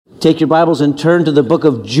Take your Bibles and turn to the book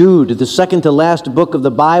of Jude, the second to last book of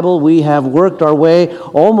the Bible. We have worked our way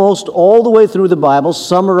almost all the way through the Bible,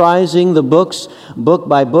 summarizing the books, book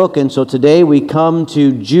by book. And so today we come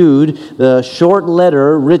to Jude, the short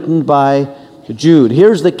letter written by Jude.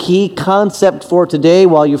 Here's the key concept for today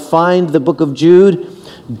while you find the book of Jude.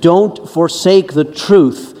 Don't forsake the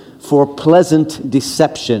truth for pleasant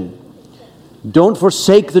deception. Don't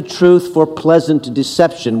forsake the truth for pleasant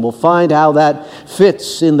deception. We'll find how that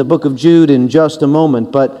fits in the book of Jude in just a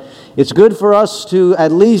moment. But it's good for us to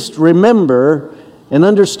at least remember and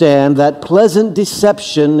understand that pleasant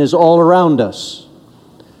deception is all around us.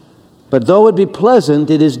 But though it be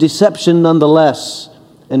pleasant, it is deception nonetheless.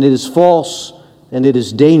 And it is false and it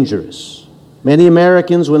is dangerous. Many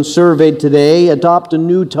Americans, when surveyed today, adopt a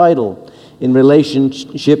new title in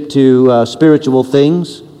relationship to spiritual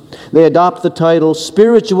things. They adopt the title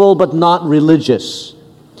spiritual but not religious.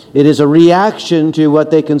 It is a reaction to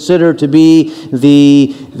what they consider to be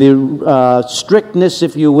the strictness,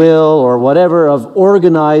 if you will, or whatever, of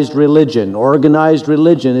organized religion. Organized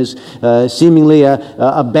religion is seemingly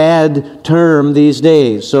a bad term these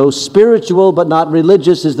days. So spiritual but not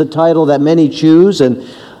religious is the title that many choose, and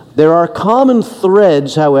there are common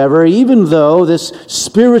threads, however, even though this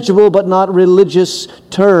spiritual but not religious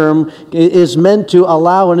term is meant to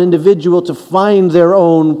allow an individual to find their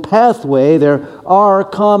own pathway. There are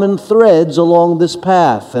common threads along this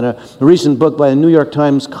path. In a recent book by a New York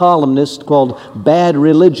Times columnist called Bad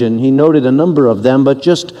Religion, he noted a number of them, but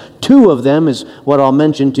just two of them is what I'll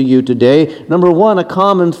mention to you today. Number one, a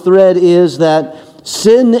common thread is that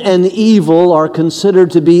sin and evil are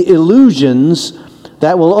considered to be illusions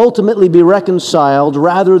that will ultimately be reconciled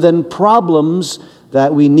rather than problems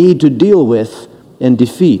that we need to deal with and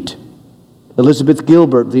defeat. Elizabeth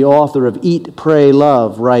Gilbert, the author of Eat, Pray,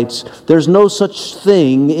 Love, writes, "There's no such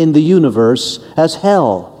thing in the universe as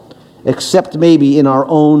hell, except maybe in our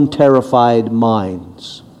own terrified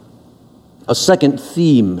minds." A second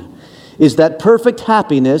theme is that perfect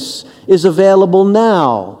happiness is available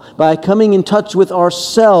now by coming in touch with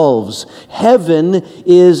ourselves. Heaven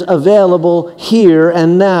is available here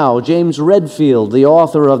and now. James Redfield, the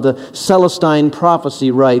author of the Celestine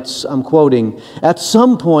Prophecy, writes, I'm quoting, "At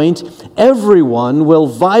some point, everyone will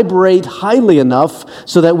vibrate highly enough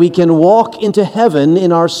so that we can walk into heaven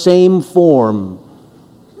in our same form."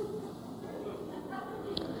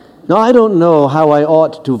 Now, I don't know how I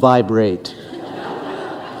ought to vibrate.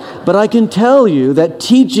 But I can tell you that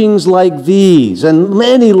teachings like these, and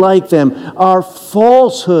many like them, are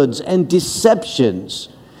falsehoods and deceptions.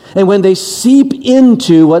 And when they seep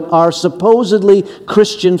into what are supposedly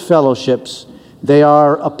Christian fellowships, they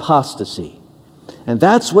are apostasy. And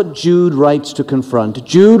that's what Jude writes to confront.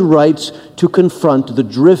 Jude writes to confront the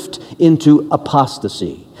drift into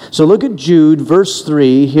apostasy. So look at Jude, verse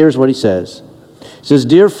 3. Here's what he says. He says,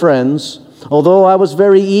 "Dear friends, although I was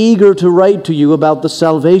very eager to write to you about the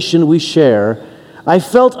salvation we share, I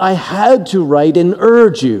felt I had to write and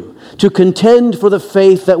urge you to contend for the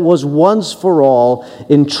faith that was once for all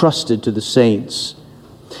entrusted to the saints."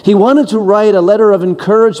 He wanted to write a letter of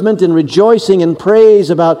encouragement and rejoicing and praise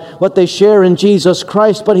about what they share in Jesus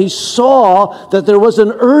Christ, but he saw that there was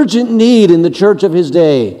an urgent need in the church of his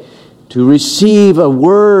day to receive a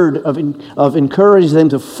word of encouraging them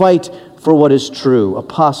to fight for what is true,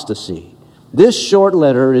 apostasy. This short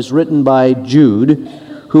letter is written by Jude,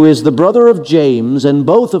 who is the brother of James, and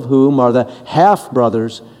both of whom are the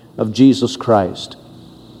half-brothers of Jesus Christ.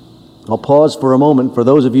 I'll pause for a moment for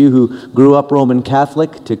those of you who grew up Roman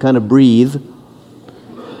Catholic to kind of breathe,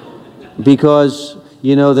 because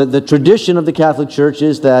you know the tradition of the Catholic Church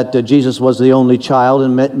is that Jesus was the only child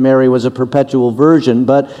and Mary was a perpetual virgin,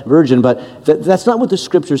 but that's not what the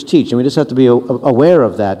Scriptures teach, and we just have to be aware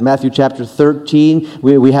of that. Matthew chapter 13,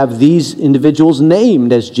 we have these individuals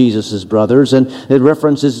named as Jesus' brothers, and it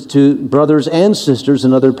references to brothers and sisters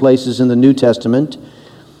in other places in the New Testament.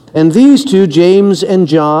 And these two, James and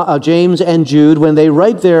Jude, when they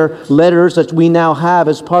write their letters that we now have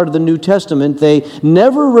as part of the New Testament, they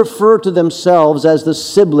never refer to themselves as the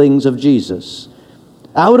siblings of Jesus.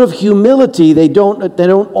 Out of humility, they don't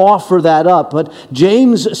offer that up. But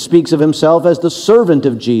James speaks of himself as the servant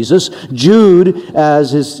of Jesus. Jude,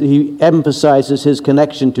 he emphasizes his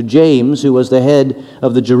connection to James, who was the head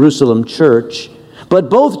of the Jerusalem church. But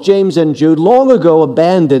both James and Jude long ago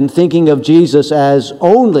abandoned thinking of Jesus as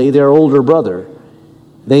only their older brother.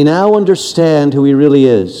 They now understand who he really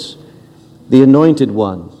is, the Anointed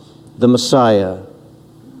One, the Messiah.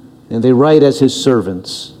 And they write as his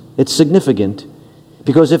servants. It's significant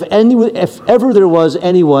because if ever there was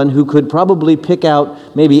anyone who could probably pick out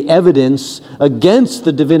maybe evidence against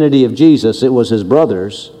the divinity of Jesus, it was his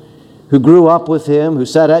brothers. who grew up with him, who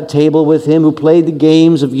sat at table with him, who played the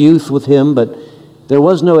games of youth with him, but there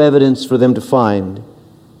was no evidence for them to find.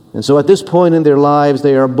 And so at this point in their lives,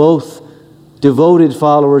 they are both devoted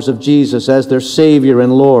followers of Jesus as their Savior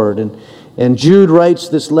and Lord. And Jude writes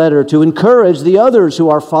this letter to encourage the others who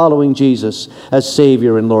are following Jesus as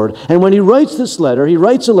Savior and Lord. And when he writes this letter, he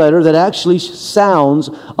writes a letter that actually sounds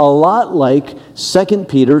a lot like 2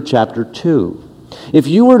 Peter chapter 2. If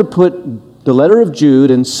you were to put the letter of Jude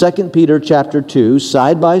and 2 Peter chapter 2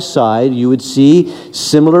 side by side, you would see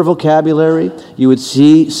similar vocabulary, you would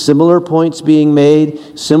see similar points being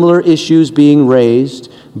made, similar issues being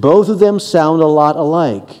raised. Both of them sound a lot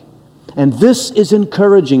alike. And this is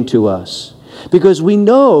encouraging to us because we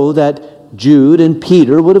know that Jude and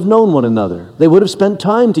Peter would have known one another. They would have spent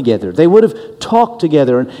time together. They would have talked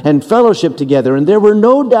together and fellowshiped together. And there were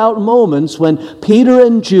no doubt moments when Peter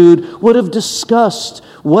and Jude would have discussed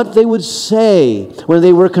what they would say when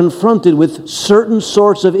they were confronted with certain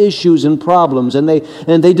sorts of issues and problems. And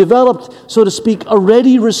they developed, so to speak, a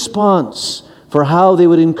ready response for how they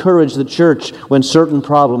would encourage the church when certain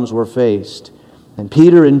problems were faced. And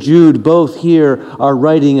Peter and Jude both here are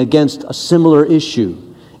writing against a similar issue,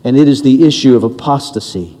 and it is the issue of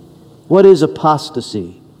apostasy. What is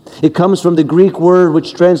apostasy? It comes from the Greek word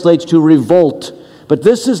which translates to revolt. But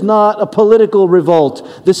this is not a political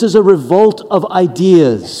revolt. This is a revolt of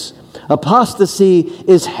ideas. Apostasy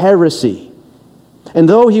is heresy. And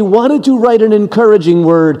though he wanted to write an encouraging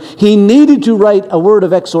word, he needed to write a word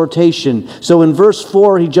of exhortation. So in verse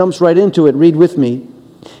 4, he jumps right into it. Read with me.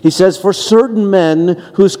 He says, "For certain men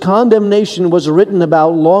whose condemnation was written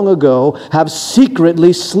about long ago have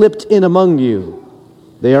secretly slipped in among you.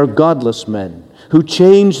 They are godless men who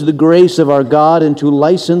change the grace of our God into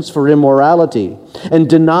license for immorality and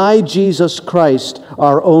deny Jesus Christ,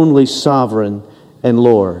 our only sovereign and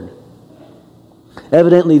Lord."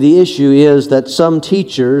 Evidently, the issue is that some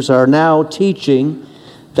teachers are now teaching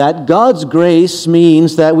that God's grace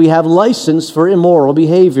means that we have license for immoral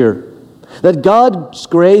behavior. That God's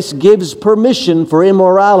grace gives permission for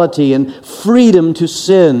immorality and freedom to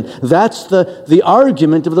sin. That's the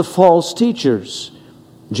argument of the false teachers.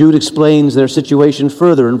 Jude explains their situation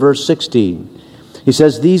further in verse 16. He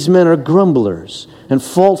says, "These men are grumblers and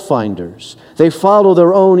fault finders. They follow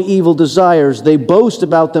their own evil desires. They boast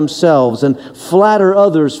about themselves and flatter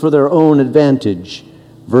others for their own advantage."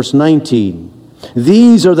 Verse 19,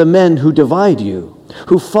 "These are the men who divide you,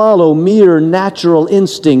 who follow mere natural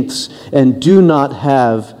instincts and do not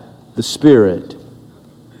have the Spirit."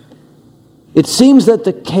 It seems that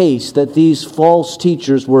the case that these false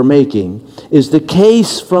teachers were making is the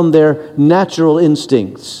case from their natural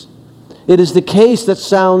instincts. It is the case that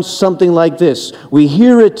sounds something like this. We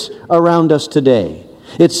hear it around us today.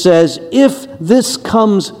 It says, if this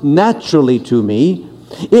comes naturally to me,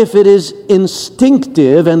 if it is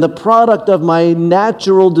instinctive and the product of my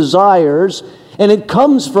natural desires, and it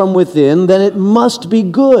comes from within, then it must be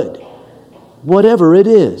good, whatever it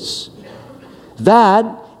is. That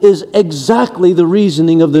is exactly the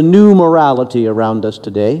reasoning of the new morality around us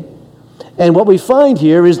today. And what we find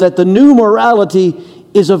here is that the new morality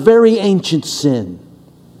is a very ancient sin.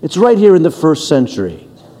 It's right here in the first century.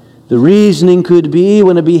 The reasoning could be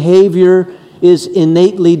when a behavior is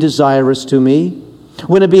innately desirous to me,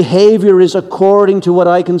 when a behavior is according to what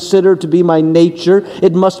I consider to be my nature,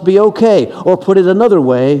 it must be okay. Or put it another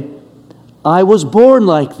way, I was born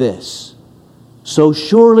like this, so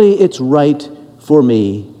surely it's right for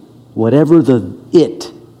me, whatever the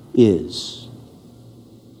it is.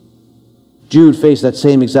 Jude faced that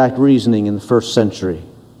same exact reasoning in the first century.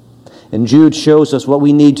 And Jude shows us what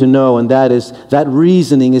we need to know, and that is that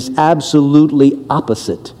reasoning is absolutely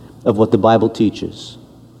opposite of what the Bible teaches.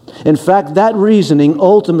 In fact, that reasoning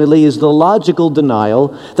ultimately is the logical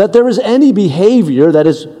denial that there is any behavior that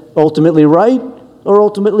is ultimately right or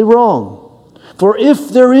ultimately wrong. For if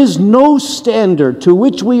there is no standard to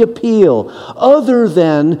which we appeal other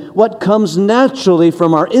than what comes naturally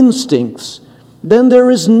from our instincts, then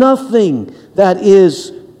there is nothing that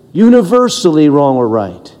is universally wrong or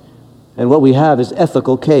right. And what we have is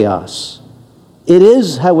ethical chaos. It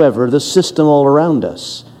is, however, the system all around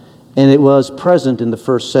us. And it was present in the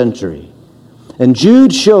first century. And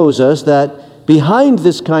Jude shows us that behind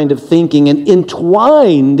this kind of thinking and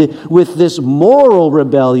entwined with this moral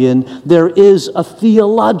rebellion, there is a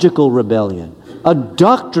theological rebellion, a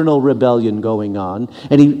doctrinal rebellion going on.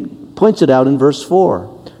 And he points it out in verse 4.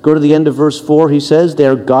 Go to the end of verse 4. He says, "They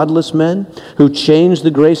are godless men who change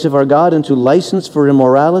the grace of our God into license for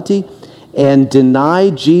immorality and deny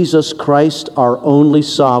Jesus Christ, our only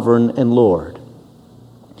sovereign and Lord."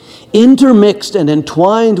 Intermixed and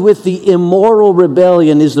entwined with the immoral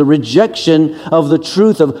rebellion is the rejection of the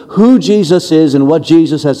truth of who Jesus is and what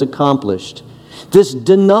Jesus has accomplished. This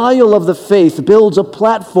denial of the faith builds a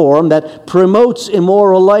platform that promotes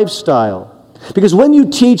immoral lifestyle. Because when you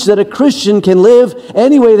teach that a Christian can live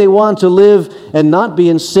any way they want to live and not be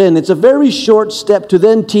in sin, it's a very short step to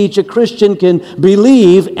then teach a Christian can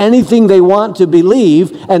believe anything they want to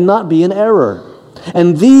believe and not be in error.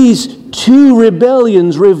 And these two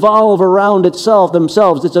rebellions revolve around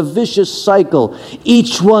themselves. It's a vicious cycle,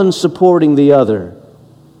 each one supporting the other.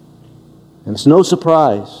 And it's no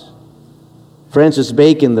surprise. Francis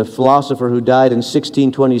Bacon, the philosopher who died in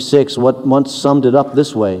 1626, once summed it up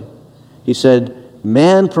this way. He said,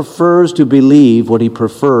 "Man prefers to believe what he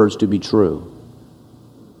prefers to be true."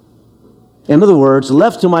 In other words,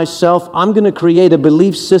 left to myself, I'm going to create a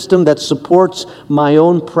belief system that supports my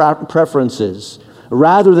own preferences,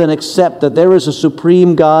 rather than accept that there is a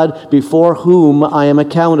supreme God before whom I am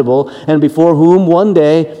accountable and before whom one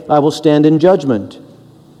day I will stand in judgment.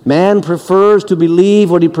 Man prefers to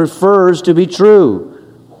believe what he prefers to be true.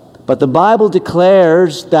 But the Bible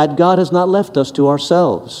declares that God has not left us to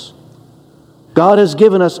ourselves. God has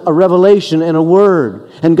given us a revelation and a word,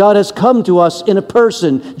 and God has come to us in a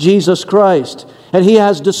person, Jesus Christ. And He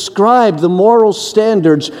has described the moral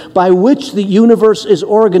standards by which the universe is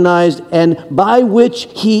organized and by which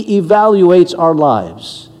He evaluates our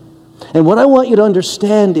lives. And what I want you to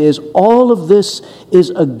understand is all of this is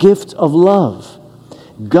a gift of love.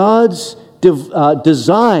 God's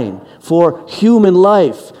design for human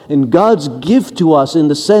life and God's gift to us in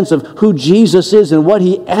the sense of who Jesus is and what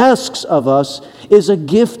He asks of us is a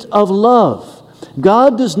gift of love.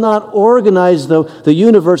 God does not organize the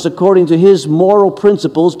universe according to His moral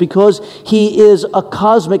principles because He is a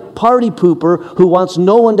cosmic party pooper who wants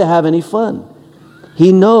no one to have any fun.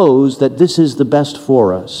 He knows that this is the best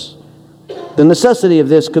for us. The necessity of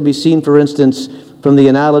this could be seen, for instance, from the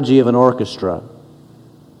analogy of an orchestra.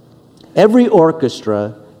 Every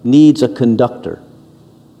orchestra needs a conductor.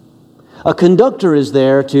 A conductor is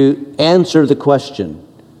there to answer the question,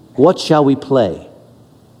 what shall we play?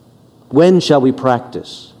 When shall we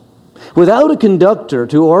practice? Without a conductor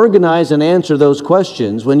to organize and answer those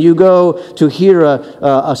questions, when you go to hear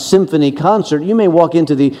a symphony concert, you may walk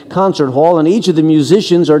into the concert hall and each of the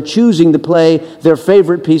musicians are choosing to play their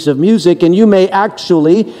favorite piece of music, and you may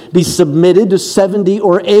actually be submitted to 70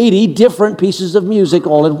 or 80 different pieces of music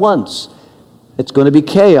all at once. It's going to be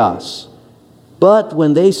chaos. But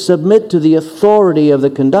when they submit to the authority of the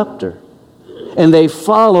conductor and they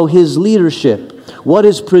follow his leadership, what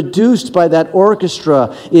is produced by that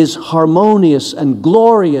orchestra is harmonious and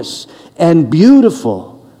glorious and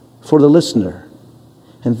beautiful for the listener.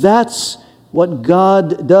 And that's what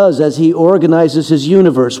God does as He organizes His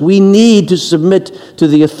universe. We need to submit to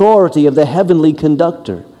the authority of the heavenly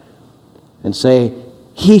conductor and say,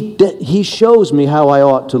 He shows me how I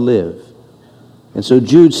ought to live. And so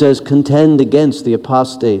Jude says, contend against the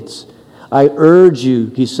apostates. I urge you,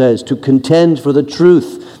 he says, to contend for the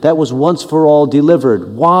truth that was once for all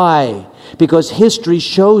delivered. Why? Because history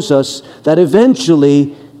shows us that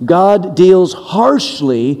eventually God deals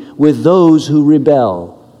harshly with those who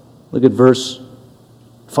rebel. Look at verse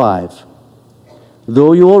 5.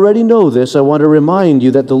 Though you already know this, I want to remind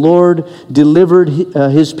you that the Lord delivered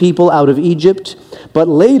His people out of Egypt, but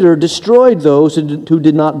later destroyed those who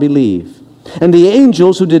did not believe. And the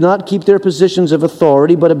angels who did not keep their positions of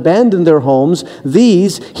authority, but abandoned their homes,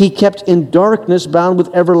 these He kept in darkness, bound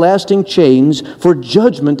with everlasting chains for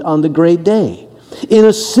judgment on the great day. In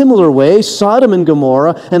a similar way, Sodom and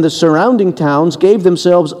Gomorrah and the surrounding towns gave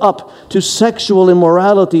themselves up to sexual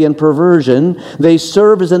immorality and perversion. They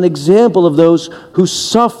serve as an example of those who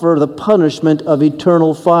suffer the punishment of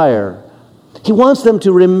eternal fire. He wants them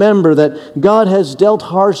to remember that God has dealt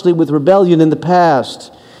harshly with rebellion in the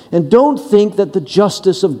past. And don't think that the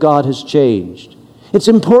justice of God has changed. It's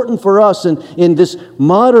important for us in this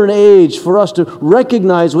modern age for us to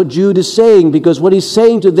recognize what Jude is saying, because what he's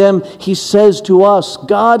saying to them, he says to us.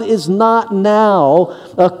 God is not now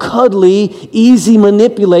a cuddly, easy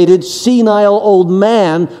manipulated, senile old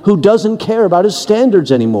man who doesn't care about His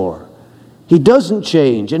standards anymore. He doesn't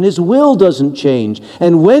change, and His will doesn't change.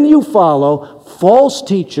 And when you follow false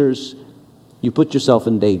teachers, you put yourself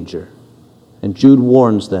in danger. And Jude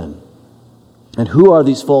warns them. And who are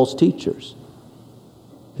these false teachers?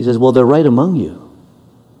 He says, well, they're right among you.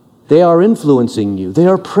 They are influencing you. They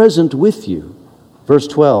are present with you. Verse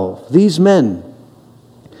 12, these men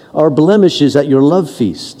are blemishes at your love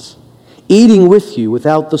feasts, eating with you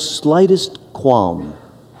without the slightest qualm.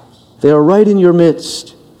 They are right in your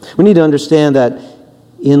midst. We need to understand that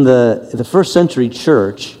in the first century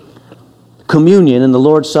church, communion and the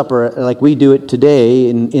Lord's Supper, like we do it today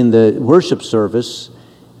in the worship service,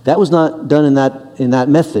 that was not done in that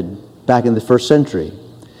method back in the first century.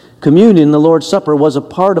 Communion, the Lord's Supper, was a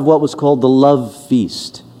part of what was called the love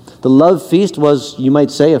feast. The love feast was, you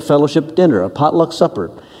might say, a fellowship dinner, a potluck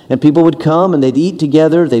supper. And people would come and they'd eat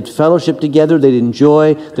together, they'd fellowship together, they'd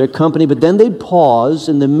enjoy their company, but then they'd pause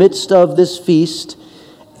in the midst of this feast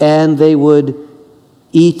and they would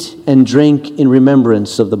eat and drink in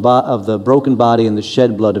remembrance of the broken body and the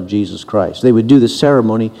shed blood of Jesus Christ. They would do the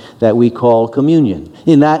ceremony that we call communion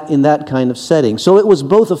in that kind of setting. So it was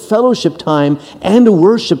both a fellowship time and a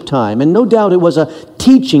worship time. And no doubt it was a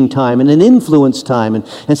teaching time and an influence time.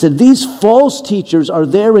 And said, these false teachers are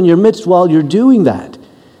there in your midst while you're doing that.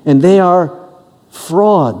 And they are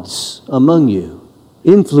frauds among you,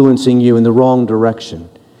 influencing you in the wrong direction.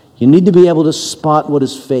 You need to be able to spot what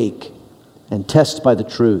is fake and test by the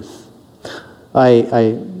truth.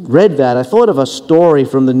 I read that. I thought of a story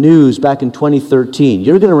from the news back in 2013.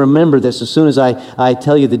 You're going to remember this as soon as I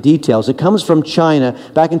tell you the details. It comes from China.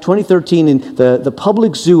 Back in 2013, in the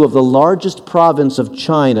public zoo of the largest province of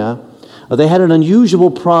China, they had an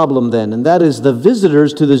unusual problem then, and that is the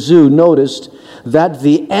visitors to the zoo noticed that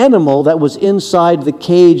the animal that was inside the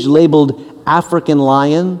cage labeled African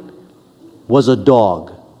lion was a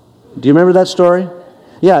dog. Do you remember that story?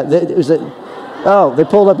 Yeah, they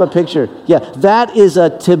pulled up a picture. Yeah, that is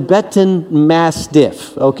a Tibetan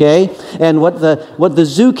Mastiff, okay? And what the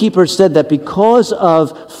zookeeper said, that because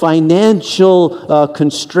of financial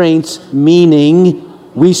constraints, meaning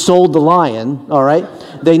we sold the lion, all right,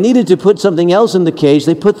 they needed to put something else in the cage.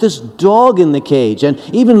 They put this dog in the cage. And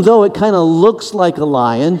even though it kind of looks like a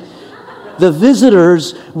lion, the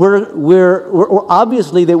visitors were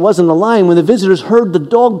obviously there wasn't a lion when the visitors heard the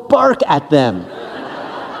dog bark at them.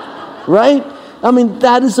 Right? I mean,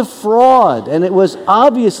 that is a fraud, and it was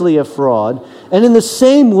obviously a fraud. And in the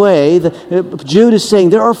same way, Jude is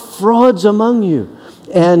saying there are frauds among you,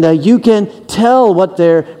 and you can tell what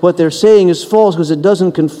they're saying is false because it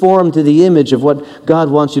doesn't conform to the image of what God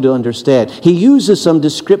wants you to understand. He uses some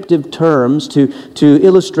descriptive terms to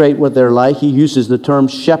illustrate what they're like. He uses the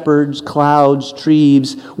terms shepherds, clouds,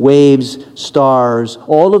 trees, waves, stars.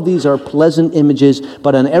 All of these are pleasant images,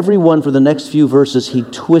 but on every one for the next few verses, he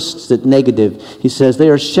twists it negative. He says, they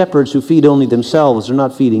are shepherds who feed only themselves. They're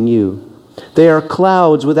not feeding you. They are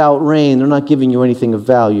clouds without rain. They're not giving you anything of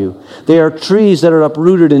value. They are trees that are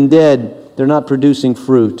uprooted and dead. They're not producing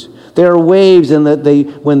fruit. They are waves, and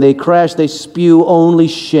that when they crash, they spew only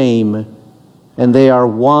shame. And they are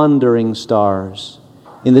wandering stars.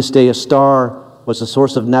 In this day, a star was a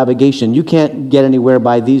source of navigation. You can't get anywhere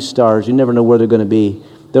by these stars. You never know where they're going to be.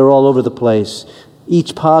 They're all over the place.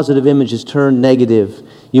 Each positive image is turned negative.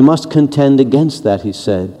 You must contend against that, he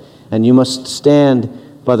said. And you must stand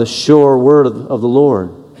by the sure word of the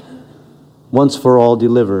Lord, once for all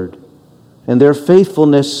delivered. And their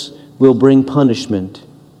faithfulness will bring punishment.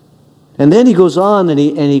 And then he goes on and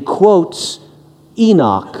he quotes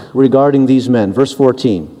Enoch regarding these men. Verse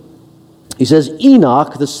 14. He says,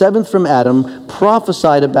 Enoch, the seventh from Adam,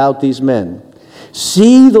 prophesied about these men.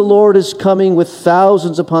 See, the Lord is coming with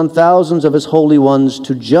thousands upon thousands of his holy ones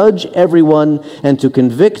to judge everyone and to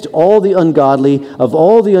convict all the ungodly of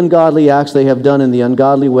all the ungodly acts they have done in the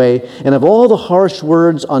ungodly way, and of all the harsh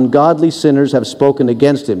words ungodly sinners have spoken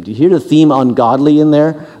against him. Do you hear the theme ungodly in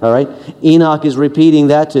there? All right. Enoch is repeating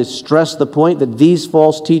that to stress the point that these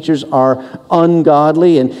false teachers are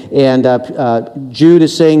ungodly, and Jude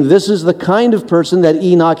is saying this is the kind of person that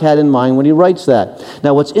Enoch had in mind when he writes that.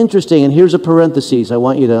 Now what's interesting, and here's a parenthesis I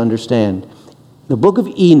want you to understand. The book of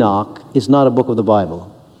Enoch is not a book of the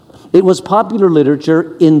Bible. It was popular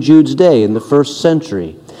literature in Jude's day, in the first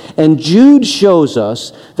century. And Jude shows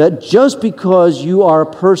us that just because you are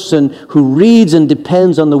a person who reads and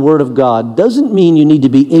depends on the Word of God doesn't mean you need to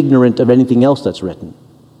be ignorant of anything else that's written.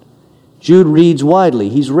 Jude reads widely.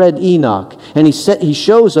 He's read Enoch, and he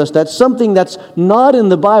shows us that something that's not in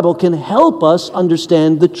the Bible can help us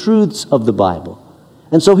understand the truths of the Bible.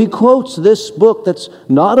 And so he quotes this book that's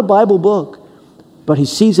not a Bible book, but he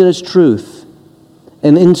sees it as truth.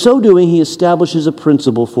 And in so doing, he establishes a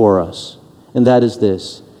principle for us, and that is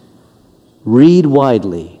this. Read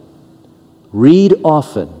widely, read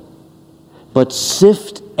often, but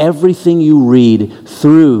sift everything you read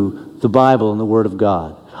through the Bible and the Word of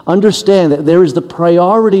God. Understand that there is the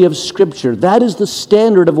priority of Scripture. That is the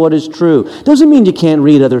standard of what is true. Doesn't mean you can't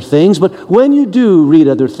read other things, but when you do read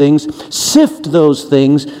other things, sift those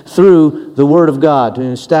things through the Word of God to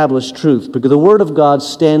establish truth, because the Word of God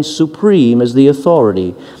stands supreme as the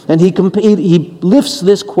authority. And he lifts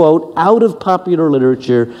this quote out of popular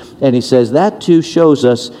literature, and he says that too shows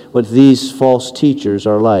us what these false teachers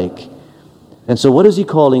are like. And so what is he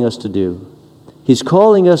calling us to do? He's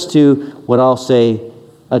calling us to, what I'll say,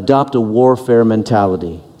 adopt a warfare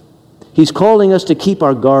mentality. He's calling us to keep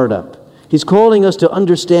our guard up. He's calling us to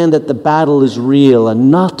understand that the battle is real and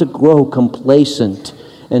not to grow complacent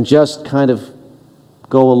and just kind of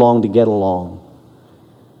go along to get along.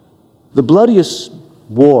 The bloodiest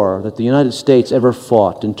war that the United States ever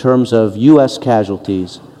fought in terms of U.S.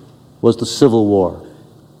 casualties was the Civil War.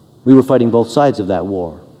 We were fighting both sides of that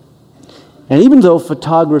war. And even though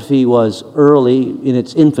photography was early in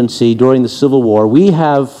its infancy during the Civil War, we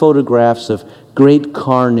have photographs of great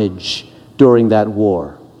carnage during that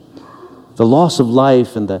war. The loss of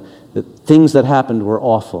life and the things that happened were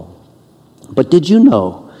awful. But did you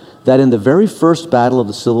know that in the very first battle of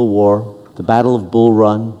the Civil War, the Battle of Bull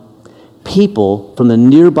Run, people from the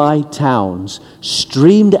nearby towns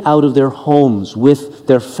streamed out of their homes with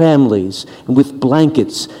their families and with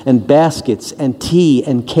blankets and baskets and tea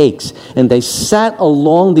and cakes, and they sat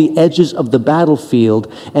along the edges of the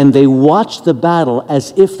battlefield and they watched the battle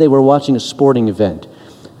as if they were watching a sporting event.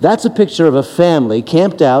 That's a picture of a family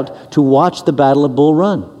camped out to watch the Battle of Bull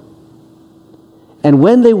Run. And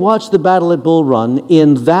when they watched the battle at Bull Run,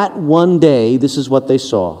 in that one day, this is what they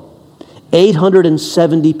saw.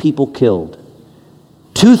 870 people killed,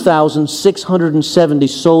 2,670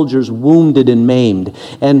 soldiers wounded and maimed.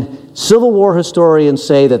 And Civil War historians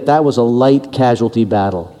say that that was a light casualty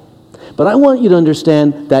battle. But I want you to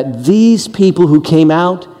understand that these people who came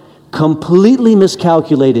out completely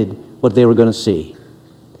miscalculated what they were going to see.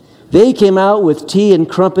 They came out with tea and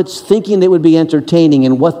crumpets thinking it would be entertaining,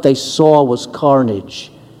 and what they saw was carnage.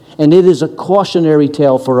 And it is a cautionary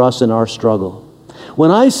tale for us in our struggle.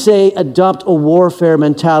 When I say adopt a warfare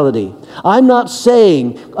mentality, I'm not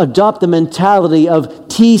saying adopt the mentality of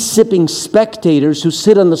tea-sipping spectators who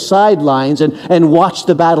sit on the sidelines and watch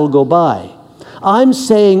the battle go by. I'm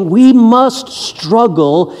saying we must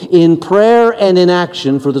struggle in prayer and in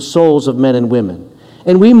action for the souls of men and women.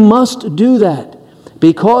 And we must do that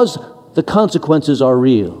because the consequences are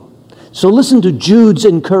real. So listen to Jude's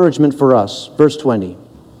encouragement for us. Verse 20.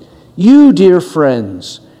 You, dear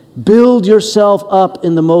friends, build yourself up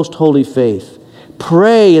in the most holy faith.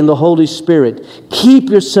 Pray in the Holy Spirit. Keep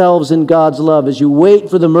yourselves in God's love as you wait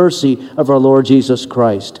for the mercy of our Lord Jesus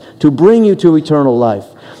Christ to bring you to eternal life.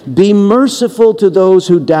 Be merciful to those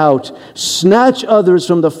who doubt. Snatch others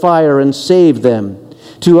from the fire and save them.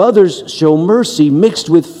 To others show mercy mixed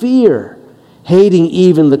with fear, hating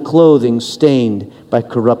even the clothing stained by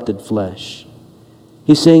corrupted flesh.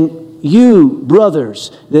 He's saying, you,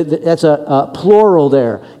 brothers, that's a plural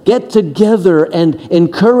there, get together and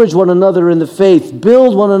encourage one another in the faith.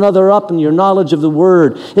 Build one another up in your knowledge of the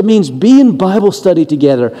Word. It means be in Bible study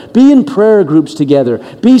together. Be in prayer groups together.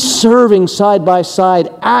 Be serving side by side,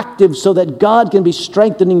 active so that God can be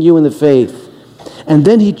strengthening you in the faith. And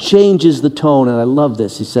then he changes the tone, and I love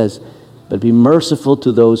this. He says, but be merciful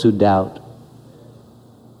to those who doubt.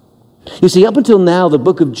 You see, up until now, the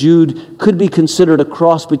book of Jude could be considered a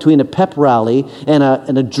cross between a pep rally and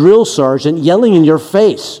a drill sergeant yelling in your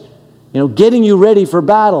face, getting you ready for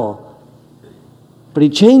battle. But he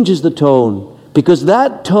changes the tone because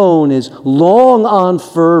that tone is long on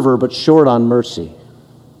fervor but short on mercy.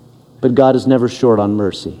 But God is never short on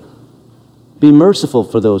mercy. Be merciful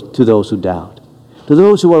to those who doubt, to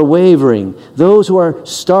those who are wavering, those who are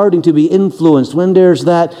starting to be influenced when there's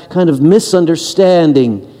that kind of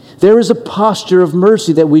misunderstanding. There is a posture of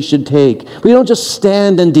mercy that we should take. We don't just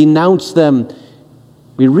stand and denounce them.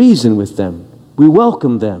 We reason with them. We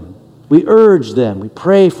welcome them. We urge them. We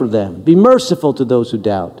pray for them. Be merciful to those who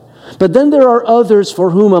doubt. But then there are others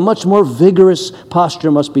for whom a much more vigorous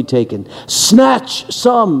posture must be taken. Snatch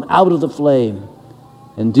some out of the flame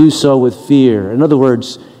and do so with fear. In other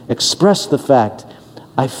words, express the fact,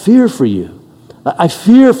 I fear for you. I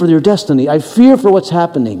fear for your destiny. I fear for what's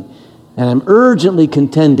happening. And I'm urgently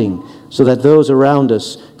contending so that those around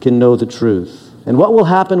us can know the truth. And what will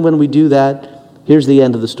happen when we do that? Here's the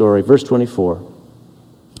end of the story, verse 24.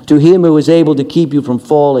 To him who is able to keep you from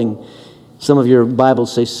falling, some of your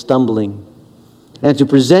Bibles say stumbling, and to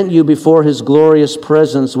present you before his glorious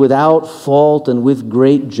presence without fault and with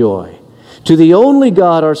great joy. To the only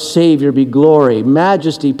God, our Savior, be glory,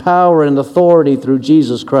 majesty, power, and authority through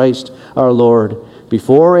Jesus Christ our Lord,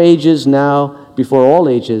 before ages now, before all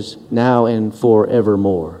ages, now and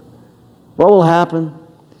forevermore. What will happen?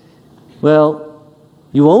 Well,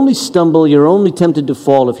 you only stumble, you're only tempted to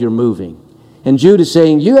fall if you're moving. And Jude is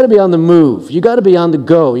saying, you got to be on the move. You got to be on the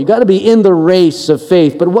go. You got to be in the race of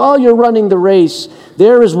faith. But while you're running the race,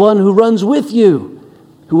 there is one who runs with you,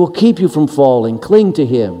 who will keep you from falling. Cling to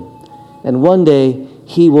him. And one day,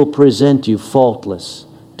 he will present you faultless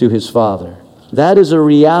to his Father. That is a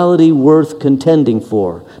reality worth contending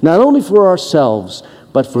for, not only for ourselves,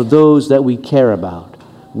 but for those that we care about.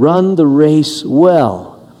 Run the race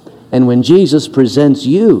well. And when Jesus presents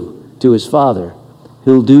you to his Father,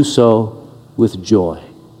 he'll do so with joy.